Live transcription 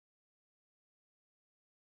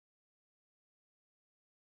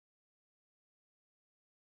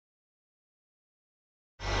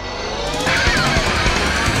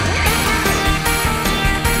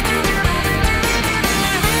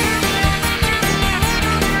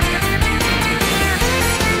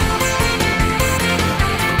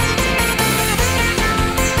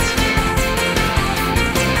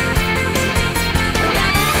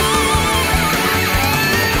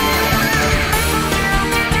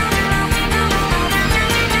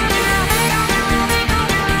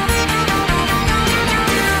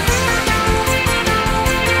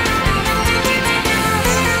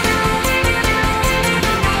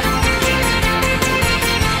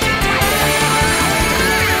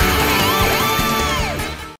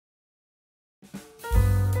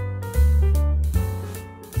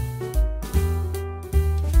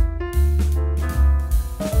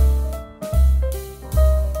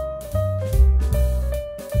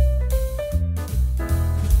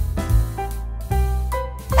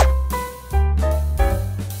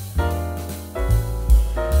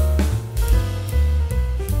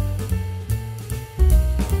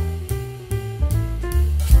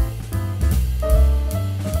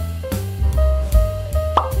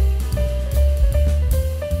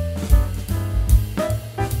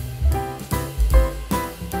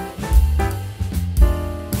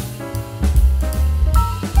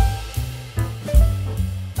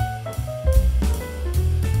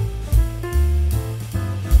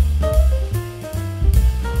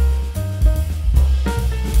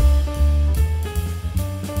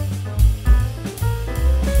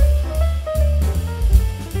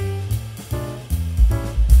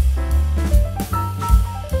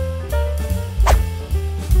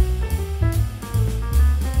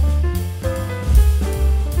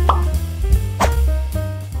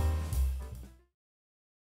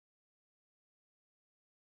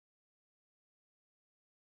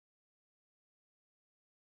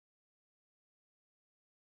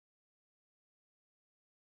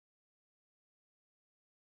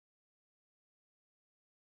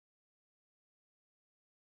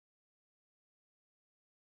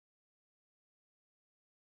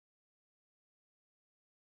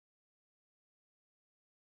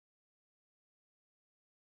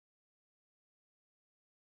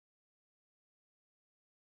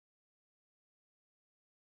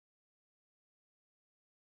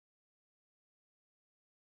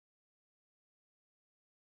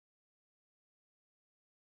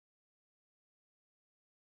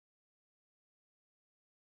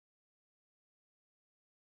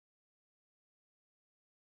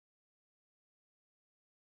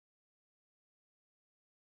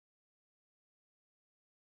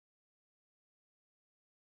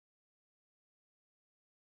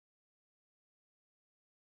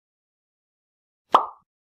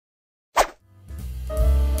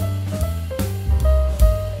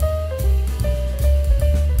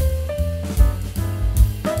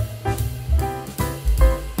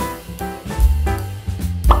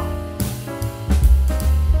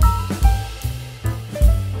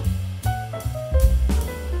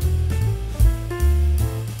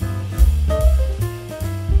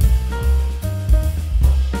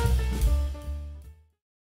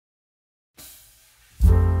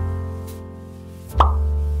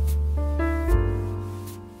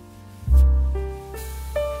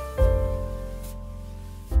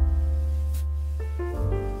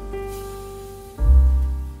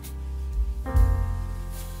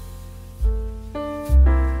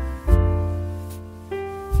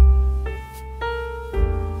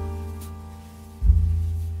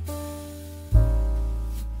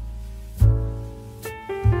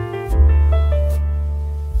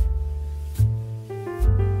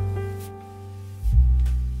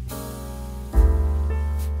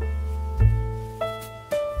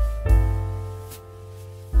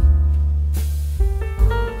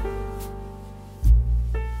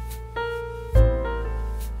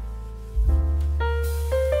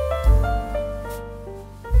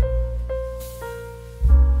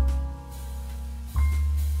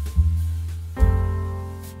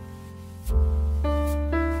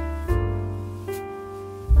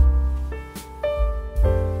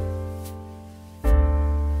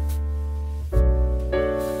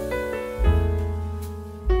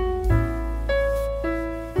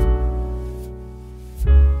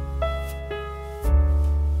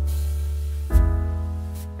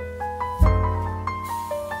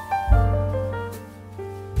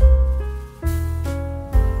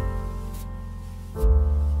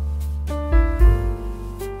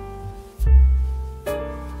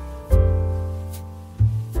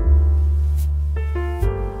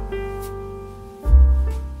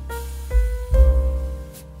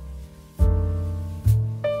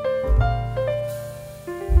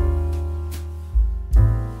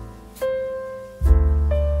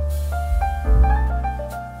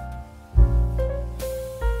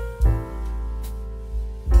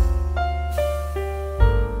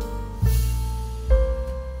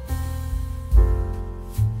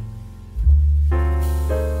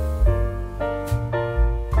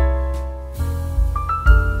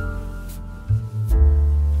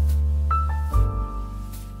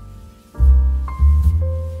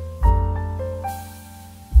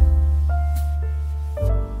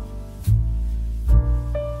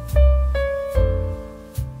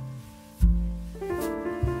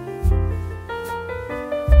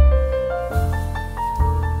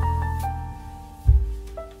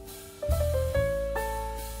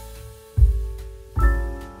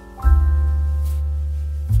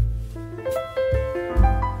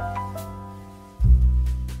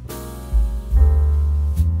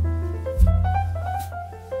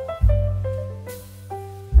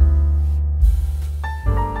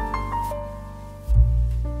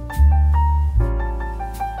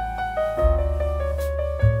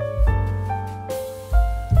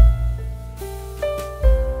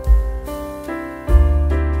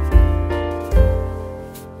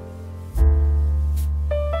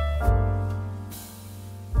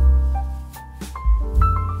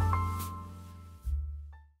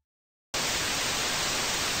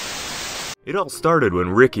It all started when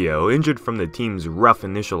Rikyo, injured from the team's rough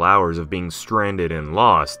initial hours of being stranded and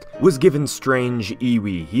lost, was given strange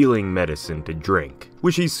iwi healing medicine to drink,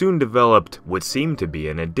 which he soon developed what seemed to be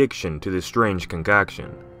an addiction to the strange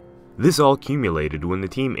concoction. This all accumulated when the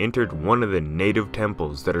team entered one of the native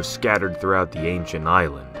temples that are scattered throughout the ancient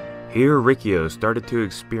island. Here Rikyo started to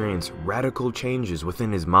experience radical changes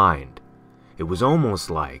within his mind. It was almost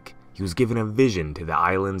like he was given a vision to the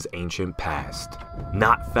island's ancient past,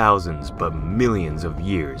 not thousands but millions of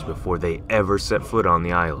years before they ever set foot on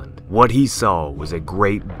the island. What he saw was a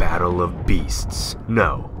great battle of beasts.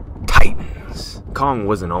 No, titans. Kong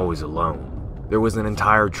wasn't always alone. There was an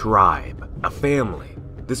entire tribe, a family.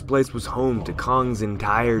 This place was home to Kong's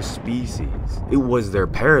entire species. It was their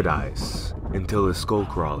paradise until the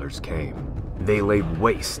Skullcrawlers came. They laid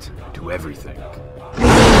waste to everything.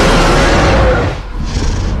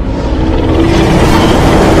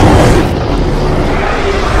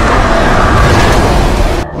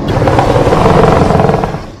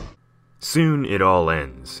 Soon it all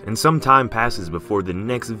ends, and some time passes before the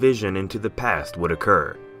next vision into the past would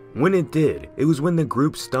occur. When it did, it was when the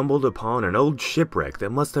group stumbled upon an old shipwreck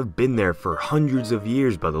that must have been there for hundreds of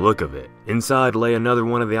years by the look of it. Inside lay another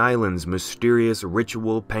one of the island's mysterious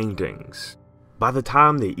ritual paintings. By the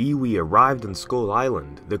time the Iwi arrived on Skull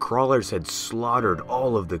Island, the crawlers had slaughtered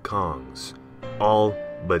all of the Kongs. All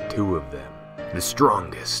but 2 of them. The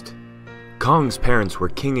strongest. Kong's parents were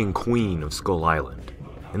king and queen of Skull Island,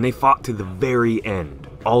 and they fought to the very end.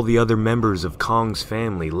 All the other members of Kong's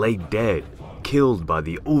family lay dead, killed by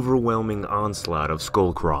the overwhelming onslaught of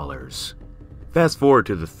Skullcrawlers. Fast forward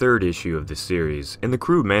to the 3rd issue of the series, and the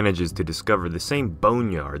crew manages to discover the same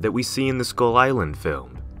boneyard that we see in the Skull Island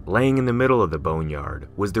film. Laying in the middle of the boneyard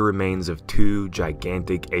was the remains of 2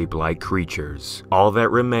 gigantic ape-like creatures, all that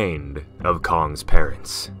remained of Kong's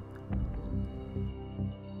parents.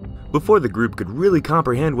 Before the group could really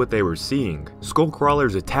comprehend what they were seeing,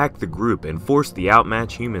 Skullcrawlers attacked the group and forced the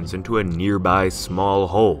outmatched humans into a nearby small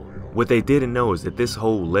hole. What they didn't know is that this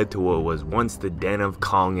hole led to what was once the den of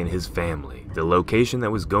Kong and his family, the location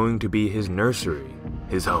that was going to be his nursery,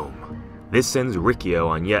 his home. This sends Rikyo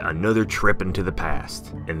on yet another trip into the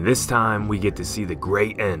past, and this time we get to see the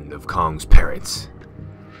great end of Kong's parents.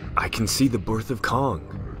 I can see the birth of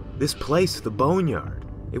Kong. This place, the boneyard.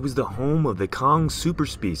 It was the home of the Kong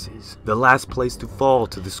superspecies, the last place to fall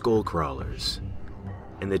to the Skullcrawlers.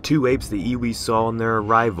 And the 2 apes the Iwi saw on their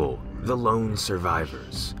arrival, the lone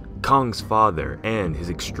survivors. Kong's father and his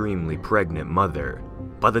extremely pregnant mother.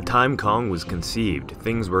 By the time Kong was conceived,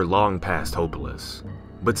 things were long past hopeless.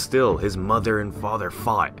 But still, his mother and father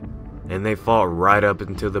fought, and they fought right up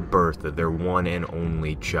until the birth of their one and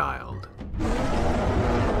only child.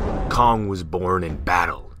 Kong was born in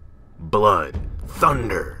battle, blood,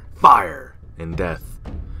 thunder, fire, and death.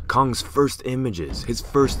 Kong's first images, his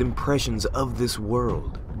first impressions of this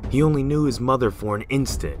world. He only knew his mother for an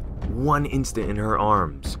instant, one instant in her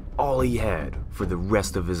arms, all he had for the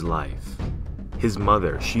rest of his life. His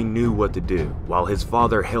mother, she knew what to do, while his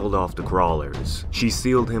father held off the crawlers. She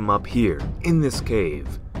sealed him up here, in this cave,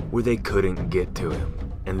 where they couldn't get to him.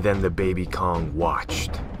 And then the baby Kong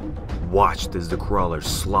watched as the crawlers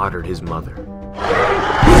slaughtered his mother.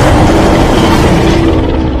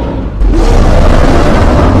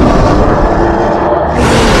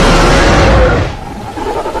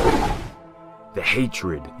 The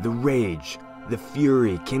hatred, the rage, the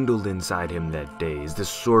fury kindled inside him that day is the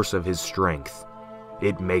source of his strength.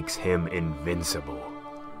 It makes him invincible.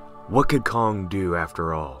 What could Kong do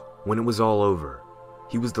after all? When it was all over,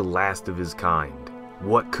 he was the last of his kind.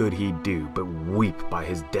 What could he do but weep by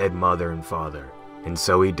his dead mother and father? And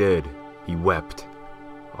so he did. He wept,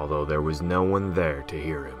 although there was no one there to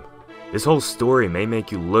hear him. This whole story may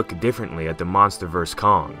make you look differently at the monsterverse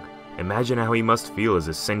Kong. Imagine how he must feel as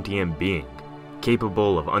a sentient being,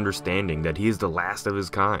 capable of understanding that he is the last of his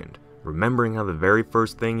kind, remembering how the very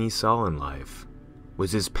first thing he saw in life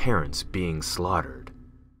was his parents being slaughtered.